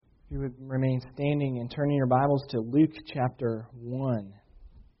If you would remain standing and turning your Bibles to Luke chapter 1.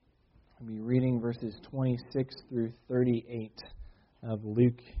 I'll be reading verses 26 through 38 of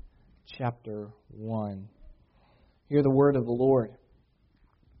Luke chapter 1. Hear the word of the Lord.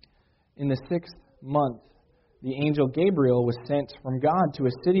 In the 6th month, the angel Gabriel was sent from God to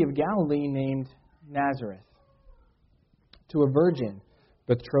a city of Galilee named Nazareth, to a virgin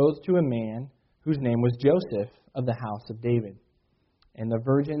betrothed to a man whose name was Joseph of the house of David. And the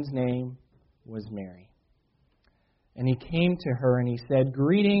virgin's name was Mary. And he came to her and he said,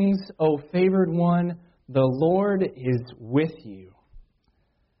 "Greetings, O favored one, the Lord is with you."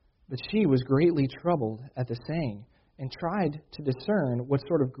 But she was greatly troubled at the saying, and tried to discern what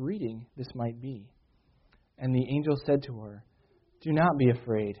sort of greeting this might be. And the angel said to her, "Do not be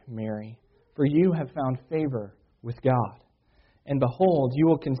afraid, Mary, for you have found favor with God. And behold, you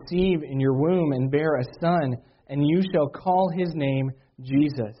will conceive in your womb and bear a son, and you shall call his name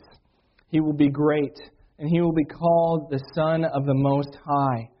Jesus. He will be great, and he will be called the Son of the Most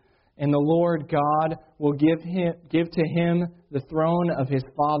High. And the Lord God will give to him the throne of his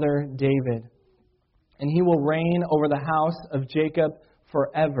father David. And he will reign over the house of Jacob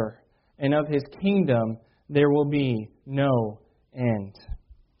forever, and of his kingdom there will be no end."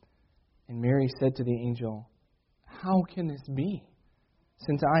 And Mary said to the angel, "How can this be,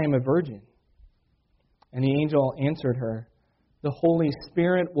 since I am a virgin?" And the angel answered her, "The Holy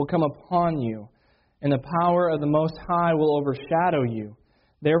Spirit will come upon you, and the power of the Most High will overshadow you.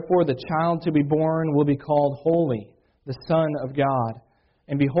 Therefore the child to be born will be called Holy, the Son of God.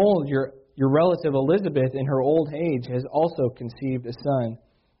 And behold, your relative Elizabeth in her old age has also conceived a son.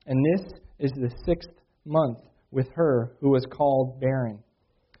 And this is the 6th month with her who was called barren.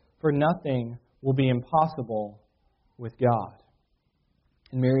 For nothing will be impossible with God."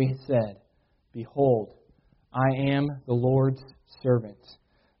 And Mary said, "Behold, I am the Lord's servant.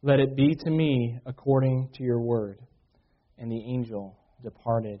 Let it be to me according to your word." And the angel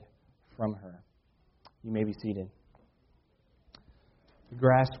departed from her. You may be seated. The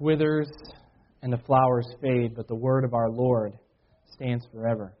grass withers and the flowers fade, but the word of our Lord stands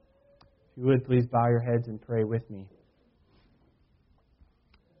forever. If you would, please bow your heads and pray with me.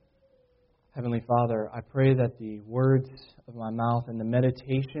 Heavenly Father, I pray that the words of my mouth and the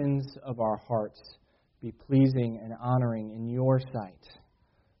meditations of our hearts be pleasing and honoring in your sight,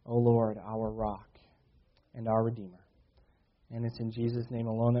 O Lord, our rock and our Redeemer. And it's in Jesus' name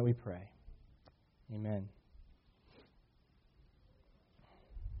alone that we pray. Amen.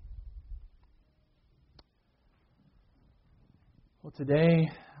 Well, today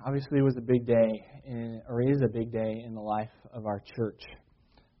obviously was a big day, is a big day in the life of our church.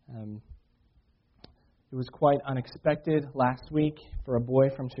 It was quite unexpected last week for a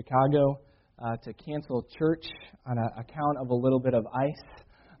boy from Chicago to cancel church on account of a little bit of ice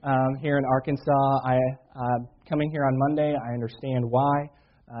here in Arkansas. Coming here on Monday, I understand why.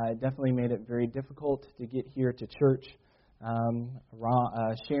 It definitely made it very difficult to get here to church.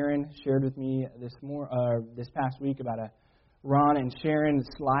 Sharon shared with me this past week about Ron and Sharon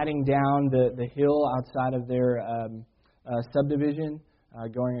sliding down the hill outside of their subdivision,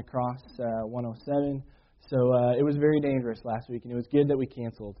 going across 107. So it was very dangerous last week, and it was good that we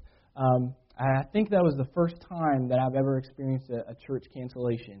canceled. I think that was the first time that I've ever experienced a church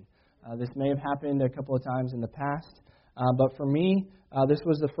cancellation. This may have happened a couple of times in the past, but for me, this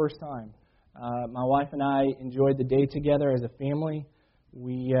was the first time. My wife and I enjoyed the day together as a family.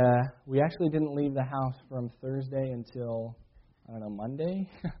 We actually didn't leave the house from Thursday until, Monday.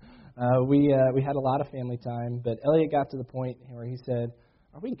 We had a lot of family time, but Elliot got to the point where he said,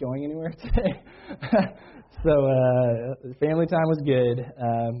 "Are we going anywhere today?" So family time was good,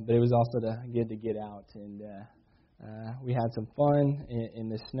 but it was also good to get out. And we had some fun in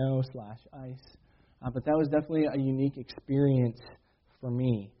the snow/ice. But that was definitely a unique experience for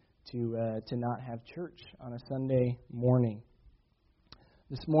me to not have church on a Sunday morning.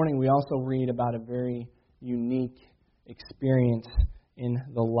 This morning we also read about a very unique experience in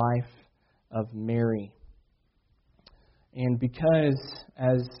the life of Mary. And because,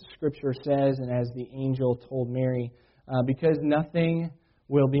 as Scripture says, and as the angel told Mary, because nothing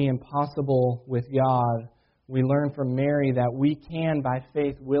will be impossible with God, we learn from Mary that we can, by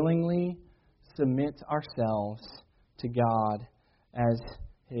faith, willingly submit ourselves to God as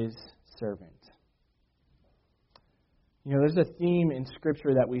His servant. You know, there's a theme in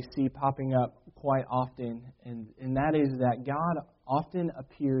Scripture that we see popping up quite often, and that is that God often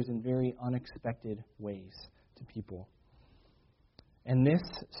appears in very unexpected ways to people. And this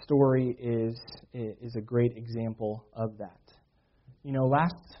story is a great example of that. You know,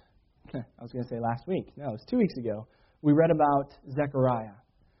 last week. No, it was 2 weeks ago. We read about Zechariah.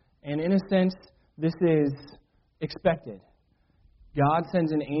 And in a sense, this is expected. God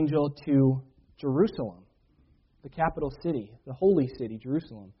sends an angel to Jerusalem, the capital city, the holy city,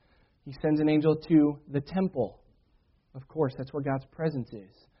 Jerusalem. He sends an angel to the temple. Of course, that's where God's presence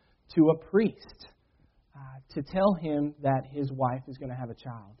is. To a priest, to tell him that his wife is going to have a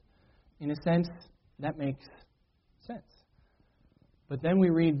child. In a sense, that makes sense. But then we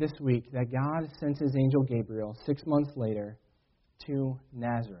read this week that God sent his angel Gabriel 6 months later to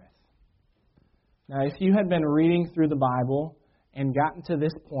Nazareth. Now, if you had been reading through the Bible and gotten to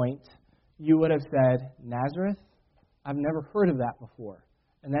this point, you would have said, Nazareth? I've never heard of that before.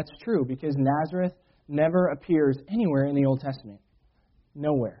 And that's true, because Nazareth never appears anywhere in the Old Testament.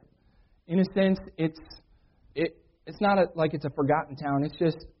 Nowhere. In a sense, it's not like it's a forgotten town. It's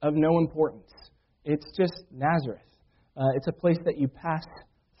just of no importance. It's just Nazareth. It's a place that you pass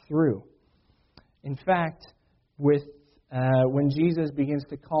through. In fact, when Jesus begins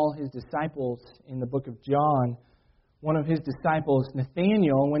to call his disciples in the book of John, one of his disciples,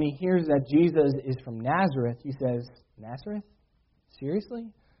 Nathanael, when he hears that Jesus is from Nazareth, he says, Nazareth?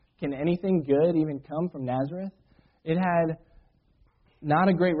 Seriously? Can anything good even come from Nazareth? It had not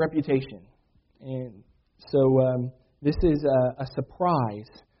a great reputation. And so this is a surprise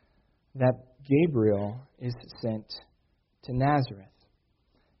that Gabriel is sent to Nazareth.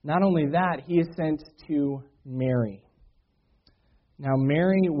 Not only that, he is sent to Mary. Now,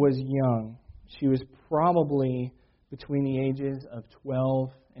 Mary was young. She was probably between the ages of 12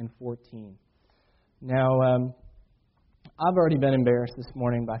 and 14. Now, I've already been embarrassed this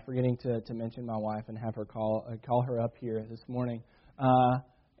morning by forgetting to mention my wife and have her call her up here this morning.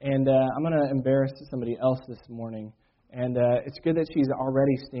 And I'm going to embarrass somebody else this morning. And it's good that she's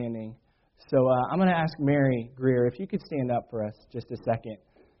already standing. So I'm going to ask Mary Greer if you could stand up for us just a second.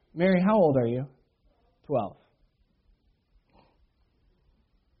 Mary, how old are you? 12.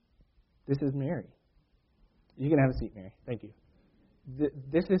 This is Mary. You can have a seat, Mary. Thank you.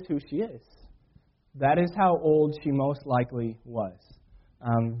 This is who she is. That is how old she most likely was.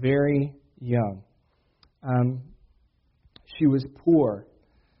 Very young. She was poor.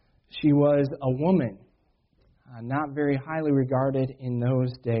 She was a woman, not very highly regarded in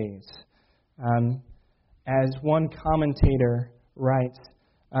those days. As one commentator writes,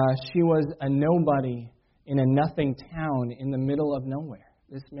 she was a nobody in a nothing town in the middle of nowhere.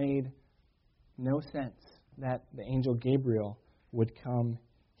 This made no sense that the angel Gabriel would come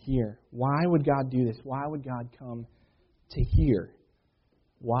here. Why would God do this? Why would God come to here?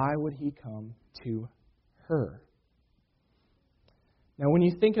 Why would he come to her? Now, when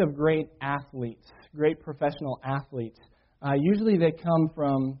you think of great athletes, great professional athletes, usually they come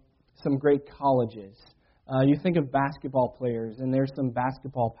from some great colleges. You think of basketball players, and there's some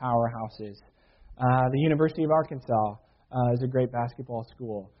basketball powerhouses. The University of Arkansas is a great basketball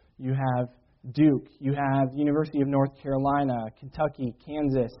school. You have Duke. You have the University of North Carolina, Kentucky,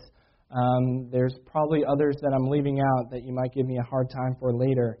 Kansas. There's probably others that I'm leaving out that you might give me a hard time for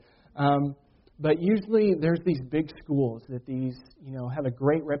later. But usually there's these big schools that have a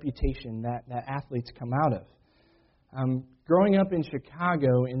great reputation that athletes come out of. Growing up in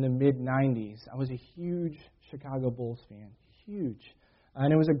Chicago in the mid-'90s, I was a huge Chicago Bulls fan. Huge.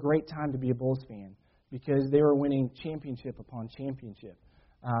 And it was a great time to be a Bulls fan because they were winning championship upon championship.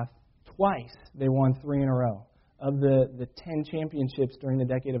 Twice they won 3 in a row. Of the 10 championships during the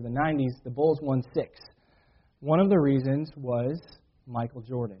decade of the 90s, the Bulls won 6. One of the reasons was Michael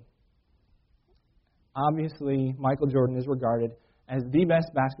Jordan. Obviously, Michael Jordan is regarded as the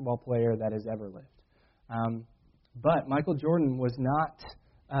best basketball player that has ever lived. But Michael Jordan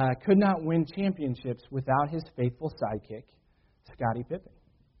could not win championships without his faithful sidekick, Scottie Pippen.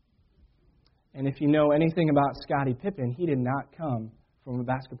 And if you know anything about Scottie Pippen, he did not come from a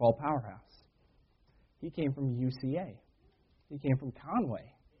basketball powerhouse. He came from UCA. He came from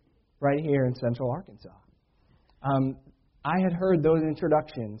Conway, right here in Central Arkansas. I had heard those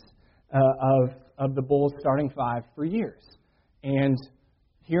introductions of the Bulls starting five for years. And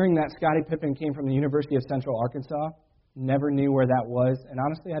hearing that Scottie Pippen came from the University of Central Arkansas, never knew where that was. And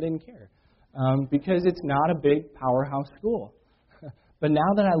honestly, I didn't care because it's not a big powerhouse school. But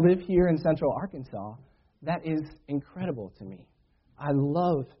now that I live here in Central Arkansas, that is incredible to me. I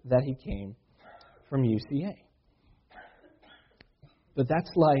love that he came from UCA. But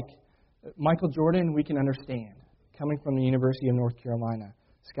that's like Michael Jordan, we can understand, coming from the University of North Carolina.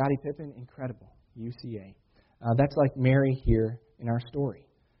 Scottie Pippen, incredible, UCA. That's like Mary here in our story.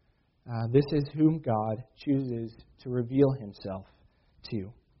 This is whom God chooses to reveal himself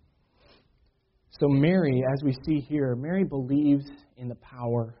to. So Mary, as we see here, Mary believes in the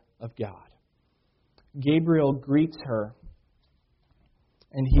power of God. Gabriel greets her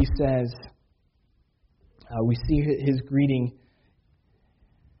And he says, we see his greeting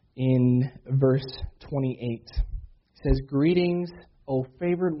in verse 28. It says, "Greetings, O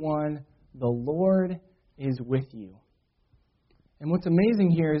favored one, the Lord is with you." And what's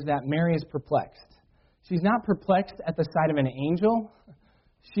amazing here is that Mary is perplexed. She's not perplexed at the sight of an angel.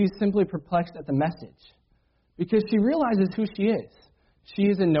 She's simply perplexed at the message. Because she realizes who she is. She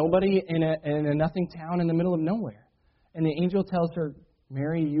is a nobody in a nothing town in the middle of nowhere. And the angel tells her,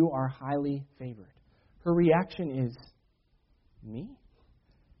 "Mary, you are highly favored." Her reaction is, "Me?"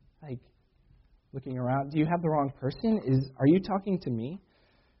 Like, looking around, do you have the wrong person? Are you talking to me?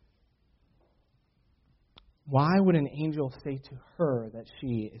 Why would an angel say to her that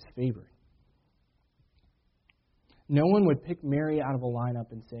she is favored? No one would pick Mary out of a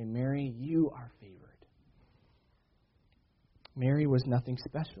lineup and say, "Mary, you are favored." Mary was nothing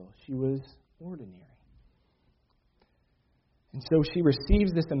special. She was ordinary. And so she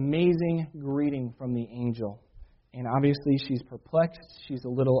receives this amazing greeting from the angel. And obviously she's perplexed. She's a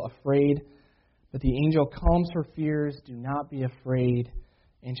little afraid. But the angel calms her fears. "Do not be afraid."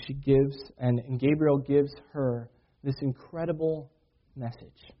 And and Gabriel gives her this incredible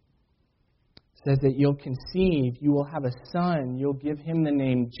message. It says that you'll conceive, you will have a son, you'll give him the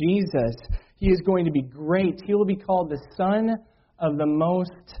name Jesus. He is going to be great. He will be called the Son of the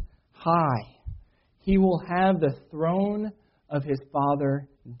Most High. He will have the throne of his father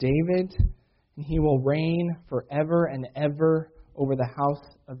David, and he will reign forever and ever over the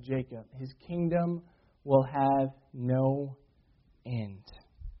house of Jacob. His kingdom will have no end.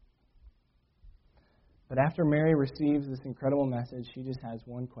 But after Mary receives this incredible message, she just has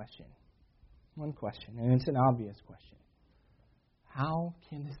one question. One question, and it's an obvious question. How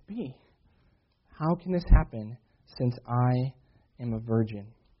can this be? How can this happen since I am a virgin?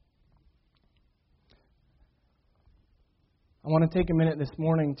 I want to take a minute this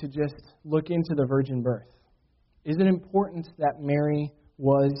morning to just look into the virgin birth. Is it important that Mary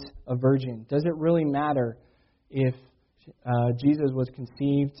was a virgin? Does it really matter if Jesus was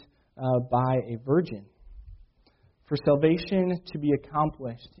conceived by a virgin? For salvation to be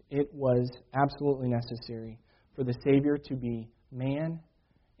accomplished, it was absolutely necessary for the Savior to be man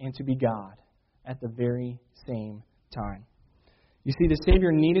and to be God at the very same time. You see, the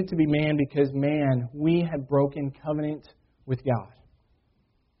Savior needed to be man because we had broken covenant with God.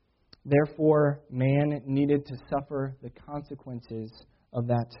 Therefore, man needed to suffer the consequences of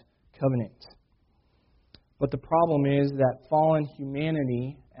that covenant. But the problem is that fallen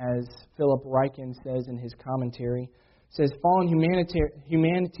humanity, as Philip Ryken says in his commentary, says fallen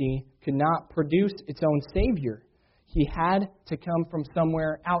humanity could not produce its own Savior. He had to come from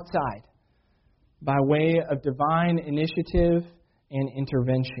somewhere outside by way of divine initiative and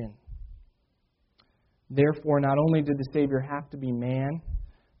intervention. Therefore, not only did the Savior have to be man,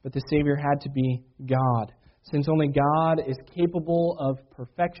 but the Savior had to be God. Since only God is capable of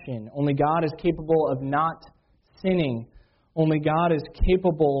perfection, only God is capable of not sinning, only God is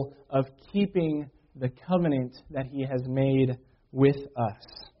capable of keeping the covenant that He has made with us.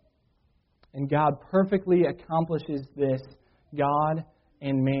 And God perfectly accomplishes this, God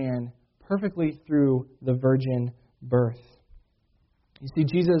and man, perfectly through the virgin birth. You see,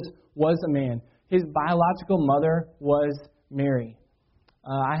 Jesus was a man. His biological mother was Mary.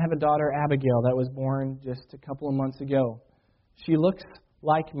 I have a daughter, Abigail, that was born just a couple of months ago. She looks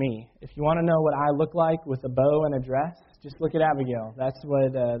like me. If you want to know what I look like with a bow and a dress, just look at Abigail. That's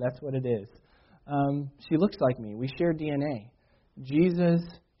what it is. She looks like me. We share DNA. Jesus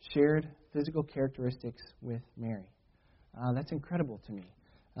shared physical characteristics with Mary. That's incredible to me.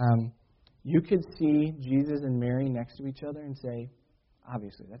 You could see Jesus and Mary next to each other and say,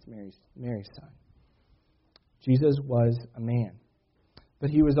 obviously, that's Mary's son. Jesus was a man. But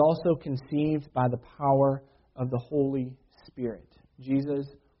he was also conceived by the power of the Holy Spirit. Jesus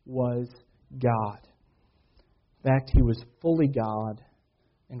was God. In fact, he was fully God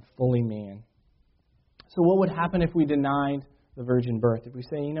and fully man. So what would happen if we denied the virgin birth? If we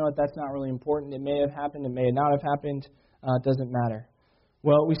say, you know what, that's not really important. It may have happened, it may not have happened. It doesn't matter.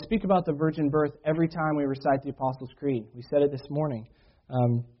 Well, we speak about the virgin birth every time we recite the Apostles' Creed. We said it this morning.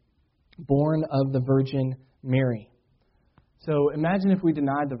 Born of the Virgin Mary. So imagine if we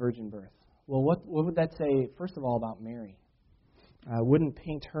denied the virgin birth. Well, what would that say, first of all, about Mary? Wouldn't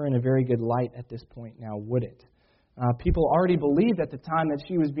paint her in a very good light at this point now, would it? People already believed at the time that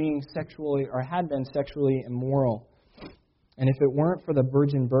she was being sexually, or had been sexually immoral. And if it weren't for the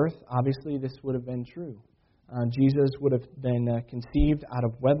virgin birth, obviously this would have been true. Jesus would have been conceived out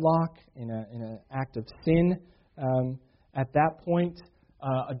of wedlock in an act of sin. At that point,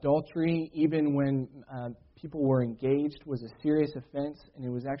 adultery, even when people were engaged was a serious offense, and it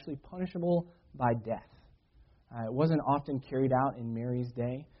was actually punishable by death. It wasn't often carried out in Mary's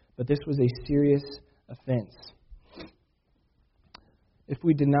day, but this was a serious offense. If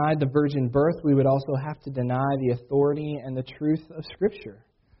we denied the virgin birth, we would also have to deny the authority and the truth of Scripture.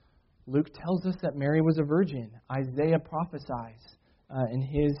 Luke tells us that Mary was a virgin. Isaiah prophesies in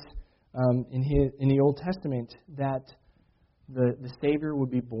the Old Testament that the Savior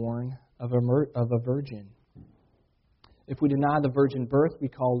would be born of a virgin. If we deny the virgin birth, we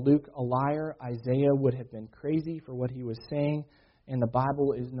call Luke a liar. Isaiah would have been crazy for what he was saying, and the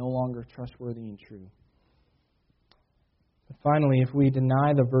Bible is no longer trustworthy and true. But finally, if we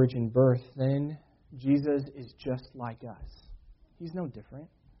deny the virgin birth, then Jesus is just like us. He's no different.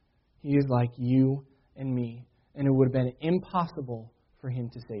 He is like you and me, and it would have been impossible for him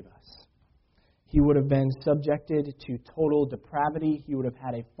to save us. He would have been subjected to total depravity. He would have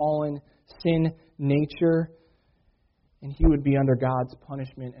had a fallen sin nature, and he would be under God's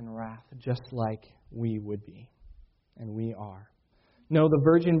punishment and wrath just like we would be, and we are. No, the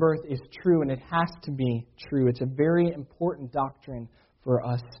virgin birth is true, and it has to be true. It's a very important doctrine for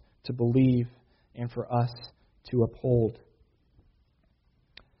us to believe and for us to uphold.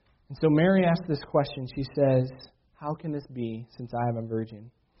 And so Mary asks this question. She says, "How can this be since I am a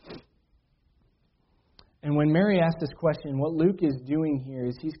virgin?" And when Mary asks this question, what Luke is doing here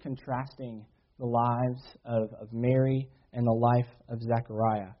is he's contrasting the lives of Mary and the life of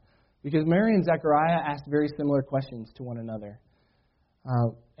Zechariah. Because Mary and Zechariah asked very similar questions to one another.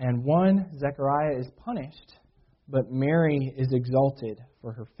 And one, Zechariah is punished, but Mary is exalted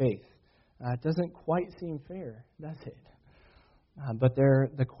for her faith. It doesn't quite seem fair, does it? But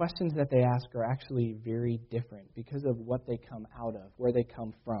the questions that they ask are actually very different because of what they come out of, where they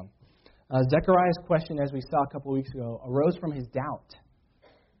come from. Zechariah's question, as we saw a couple weeks ago, arose from his doubt.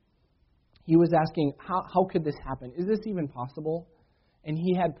 He was asking, how could this happen? Is this even possible? And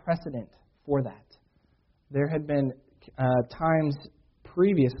he had precedent for that. There had been times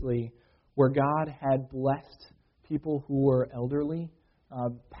previously where God had blessed people who were elderly,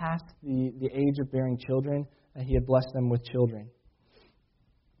 past the age of bearing children, and he had blessed them with children.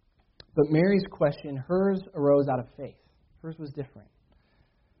 But Mary's question, hers arose out of faith. Hers was different.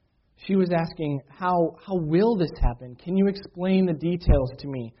 She was asking, how will this happen? Can you explain the details to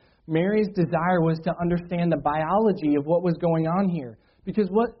me? Mary's desire was to understand the biology of what was going on here. Because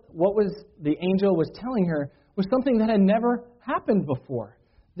what was the angel was telling her was something that had never happened before.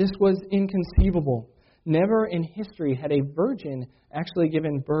 This was inconceivable. Never in history had a virgin actually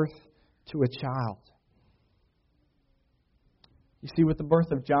given birth to a child. You see, with the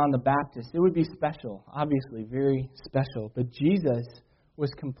birth of John the Baptist, it would be special, obviously, very special. But Jesus was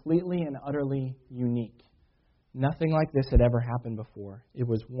completely and utterly unique. Nothing like this had ever happened before. It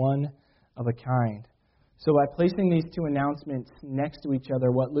was one of a kind. So by placing these two announcements next to each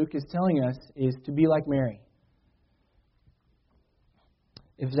other, what Luke is telling us is to be like Mary.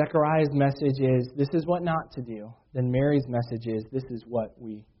 If Zechariah's message is, this is what not to do, then Mary's message is, this is what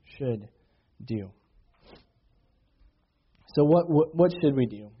we should do. So what should we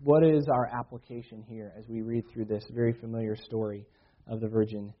do? What is our application here as we read through this very familiar story of the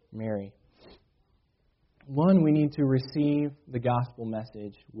Virgin Mary? One, we need to receive the gospel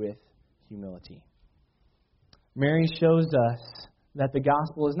message with humility. Mary shows us that the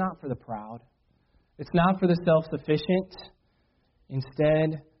gospel is not for the proud. It's not for the self-sufficient.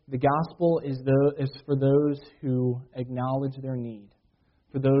 Instead, the gospel is for those who acknowledge their need,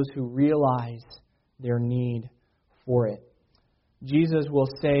 for those who realize their need for it. Jesus will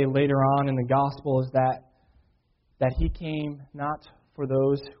say later on in the Gospels that he came not for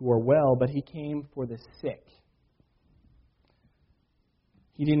those who are well, but he came for the sick.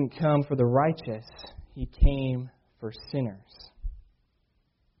 He didn't come for the righteous. He came for sinners.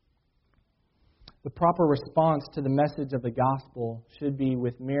 The proper response to the message of the gospel should be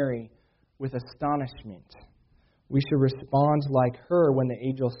with Mary, with astonishment. We should respond like her when the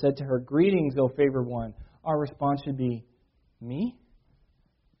angel said to her, "Greetings, O favored one." Our response should be, "Me?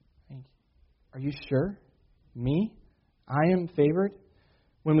 Are you sure? Me? I am favored?"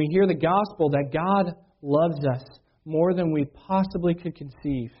 When we hear the gospel that God loves us more than we possibly could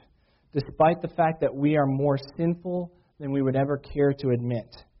conceive, despite the fact that we are more sinful than we would ever care to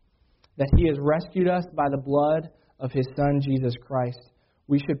admit, that He has rescued us by the blood of His Son, Jesus Christ,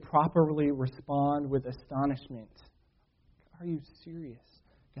 we should properly respond with astonishment. Are you serious,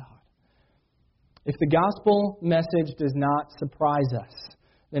 God? If the gospel message does not surprise us,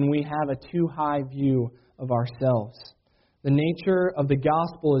 then we have a too high view of ourselves. The nature of the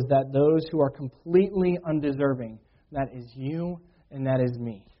gospel is that those who are completely undeserving, that is you and that is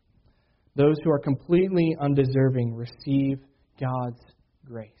me. Those who are completely undeserving receive God's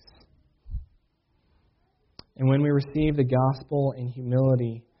grace. And when we receive the gospel in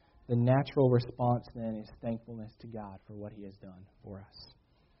humility, the natural response then is thankfulness to God for what He has done for us.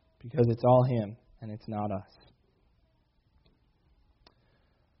 Because it's all Him and it's not us.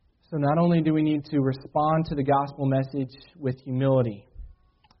 So not only do we need to respond to the gospel message with humility,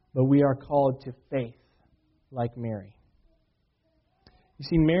 but we are called to faith like Mary. You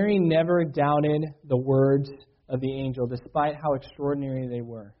see, Mary never doubted the words of the angel, despite how extraordinary they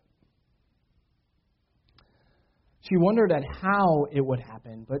were. She wondered at how it would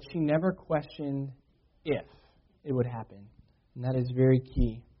happen, but she never questioned if it would happen. And that is very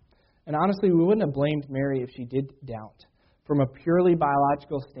key. And honestly, we wouldn't have blamed Mary if she did doubt. From a purely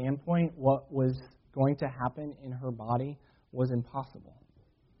biological standpoint, what was going to happen in her body was impossible.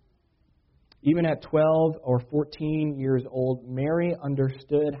 Even at 12 or 14 years old, Mary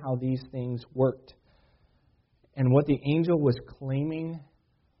understood how these things worked. And what the angel was claiming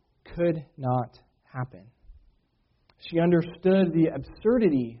could not happen. She understood the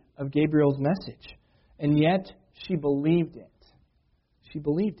absurdity of Gabriel's message, and yet she believed it. She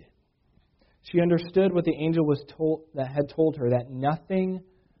believed it. She understood what the angel had told her, that nothing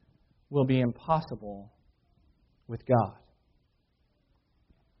will be impossible with God.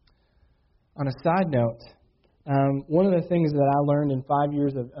 On a side note, one of the things that I learned in 5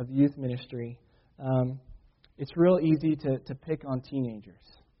 years of youth ministry, it's real easy to pick on teenagers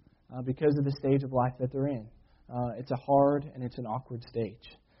because of the stage of life that they're in. It's a hard and it's an awkward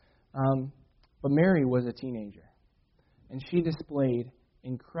stage. But Mary was a teenager, and she displayed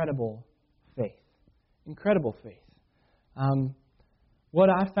incredible faith. Incredible faith. What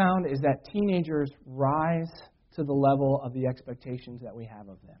I found is that teenagers rise to the level of the expectations that we have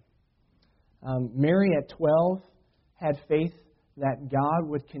of them. Mary at 12 had faith that God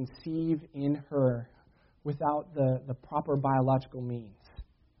would conceive in her without the proper biological means.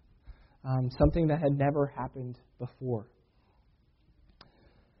 Something that had never happened before.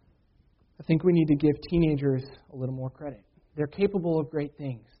 I think we need to give teenagers a little more credit. They're capable of great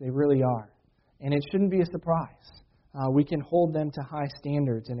things. They really are. And it shouldn't be a surprise. We can hold them to high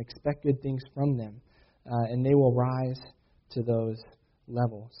standards and expect good things from them. And they will rise to those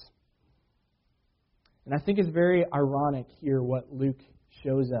levels. And I think it's very ironic here what Luke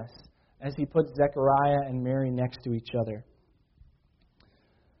shows us as he puts Zechariah and Mary next to each other.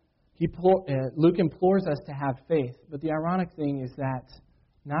 Luke implores us to have faith, but the ironic thing is that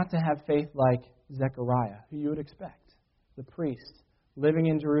not to have faith like Zechariah, who you would expect, the priest, living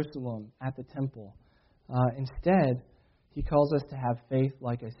in Jerusalem at the temple. Instead, he calls us to have faith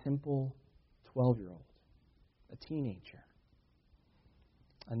like a simple 12-year-old, a teenager,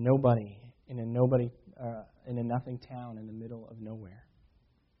 a nobody in a nothing town in the middle of nowhere.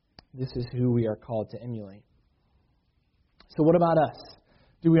 This is who we are called to emulate. So what about us?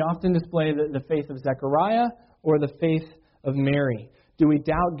 Do we often display the faith of Zechariah or the faith of Mary? Do we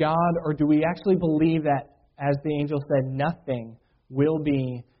doubt God, or do we actually believe that, as the angel said, nothing will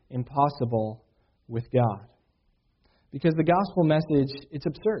be impossible with God? Because the gospel message, it's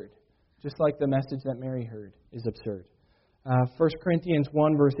absurd, just like the message that Mary heard is absurd. 1 Corinthians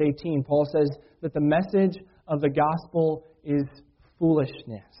 1 verse 18, Paul says that the message of the gospel is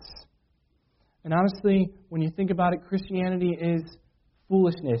foolishness. And honestly, when you think about it, Christianity is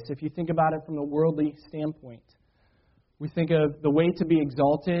foolishness. If you think about it from a worldly standpoint, we think of the way to be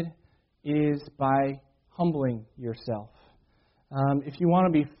exalted is by humbling yourself. If you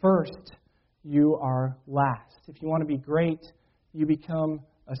want to be first, you are last. If you want to be great, you become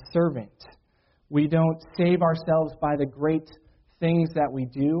a servant. We don't save ourselves by the great things that we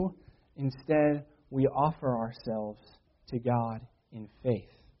do. Instead, we offer ourselves to God in faith.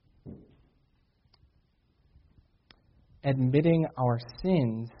 Admitting our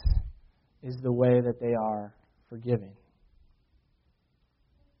sins is the way that they are forgiven.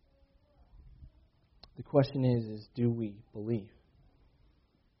 The question is do we believe?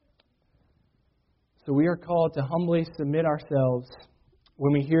 So we are called to humbly submit ourselves.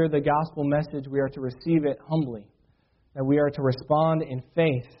 When we hear the gospel message, we are to receive it humbly. That we are to respond in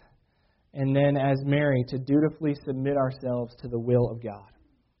faith. And then, as Mary, to dutifully submit ourselves to the will of God.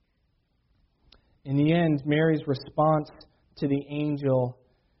 In the end, Mary's response to the angel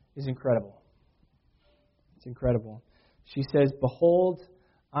is incredible. It's incredible. She says, "Behold,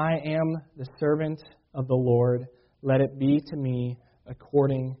 I am the servant of the Lord. Let it be to me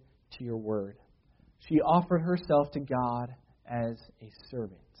according to your word." She offered herself to God as a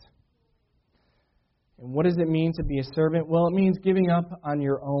servant. And what does it mean to be a servant? Well, it means giving up on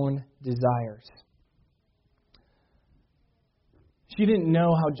your own desires. She didn't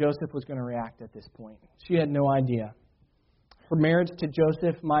know how Joseph was going to react at this point. She had no idea. Her marriage to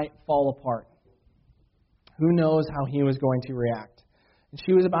Joseph might fall apart. Who knows how he was going to react? And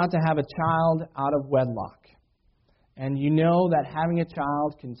she was about to have a child out of wedlock. And you know that having a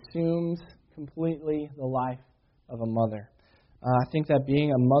child consumes completely the life of a mother. I think that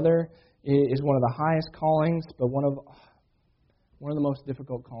being a mother is one of the highest callings, but one of the most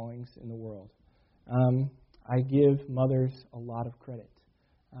difficult callings in the world. I give mothers a lot of credit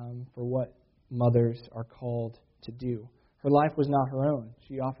for what mothers are called to do. Her life was not her own.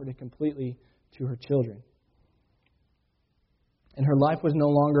 She offered it completely to her children. And her life was no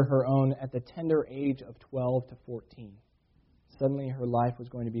longer her own at the tender age of 12 to 14. Suddenly her life was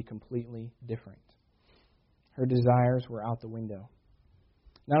going to be completely different. Her desires were out the window.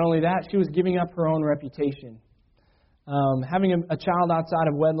 Not only that, she was giving up her own reputation. Having a child outside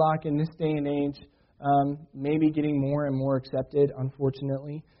of wedlock in this day and age may be getting more and more accepted,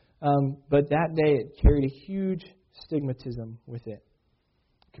 unfortunately. But that day it carried a huge stigmatism with it.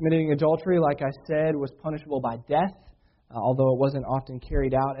 Committing adultery, like I said, was punishable by death, although it wasn't often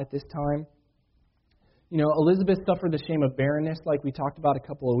carried out at this time. You know, Elizabeth suffered the shame of barrenness, like we talked about a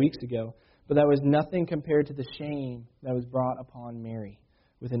couple of weeks ago, but that was nothing compared to the shame that was brought upon Mary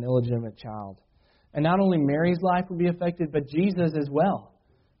with an illegitimate child. And not only Mary's life would be affected, but Jesus as well.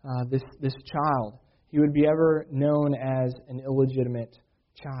 This child, he would be ever known as an illegitimate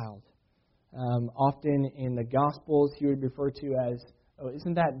child. Often in the Gospels, he would be referred to as, oh,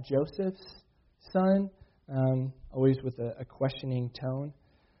 isn't that Joseph's son? Always with a questioning tone.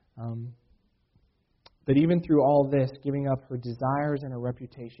 But even through all this, giving up her desires and her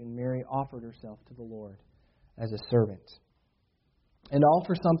reputation, Mary offered herself to the Lord as a servant. And all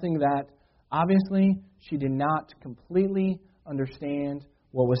for something that, obviously, she did not completely understand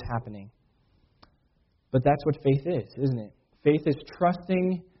what was happening. But that's what faith is, isn't it? Faith is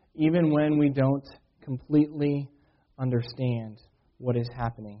trusting even when we don't completely understand what is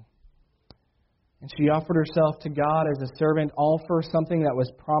happening. And she offered herself to God as a servant, all for something that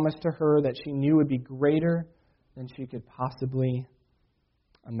was promised to her that she knew would be greater than she could possibly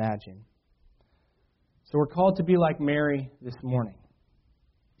imagine. So we're called to be like Mary this morning,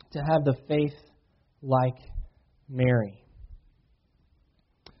 to have the faith like Mary.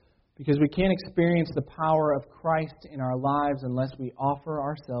 Because we can't experience the power of Christ in our lives unless we offer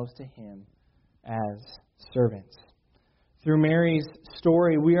ourselves to Him as servants. Through Mary's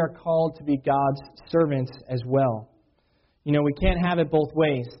story, we are called to be God's servants as well. You know, we can't have it both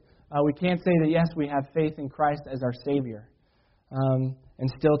ways. We can't say that, yes, we have faith in Christ as our Savior, and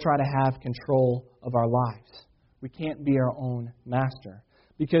still try to have control of our lives. We can't be our own master.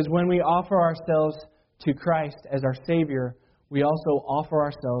 Because when we offer ourselves to Christ as our Savior, we also offer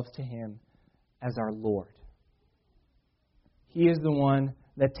ourselves to Him as our Lord. He is the one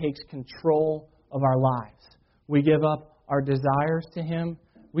that takes control of our lives. We give up our desires to Him.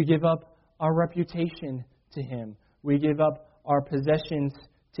 We give up our reputation to Him. We give up our possessions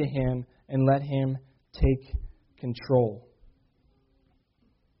to Him and let Him take control.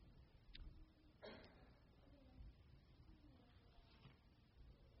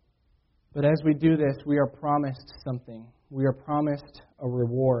 But as we do this, we are promised something. We are promised a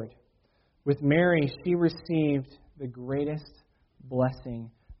reward. With Mary, she received the greatest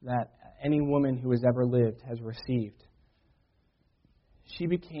blessing that any woman who has ever lived has received. She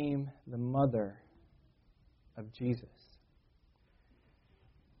became the mother of Jesus.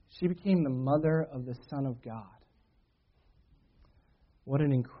 She became the mother of the Son of God. What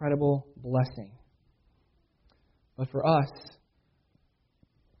an incredible blessing. But for us,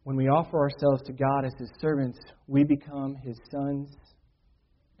 when we offer ourselves to God as His servants, we become His sons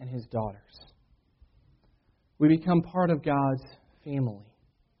and His daughters. We become part of God's family.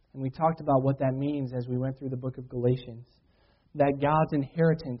 And we talked about what that means as we went through the book of Galatians. That God's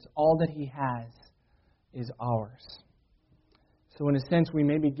inheritance, all that He has, is ours. So in a sense, we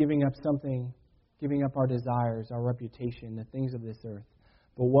may be giving up something, giving up our desires, our reputation, the things of this earth.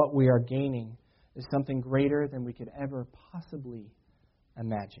 But what we are gaining is something greater than we could ever possibly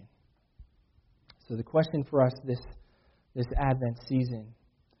imagine. So the question for us this Advent season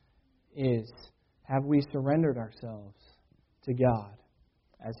is, have we surrendered ourselves to God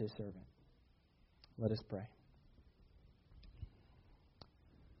as His servant? Let us pray.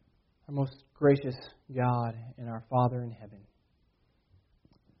 Our most gracious God and our Father in heaven,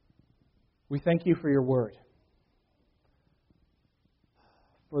 we thank You for Your word,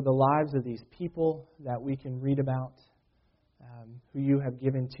 for the lives of these people that we can read about, who You have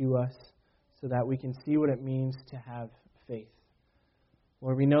given to us, so that we can see what it means to have faith.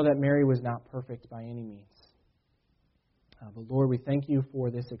 Lord, we know that Mary was not perfect by any means. But Lord, we thank you for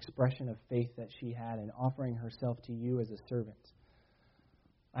this expression of faith that she had in offering herself to you as a servant.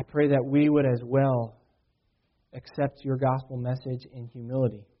 I pray that we would as well accept your gospel message in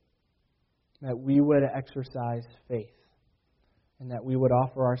humility, that we would exercise faith, and that we would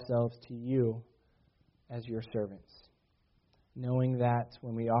offer ourselves to you as your servants, knowing that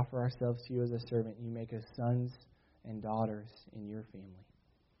when we offer ourselves to you as a servant, you make us sons and daughters in your family.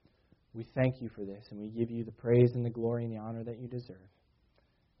 We thank you for this, and we give you the praise and the glory and the honor that you deserve.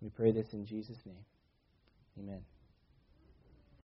 We pray this in Jesus' name. Amen.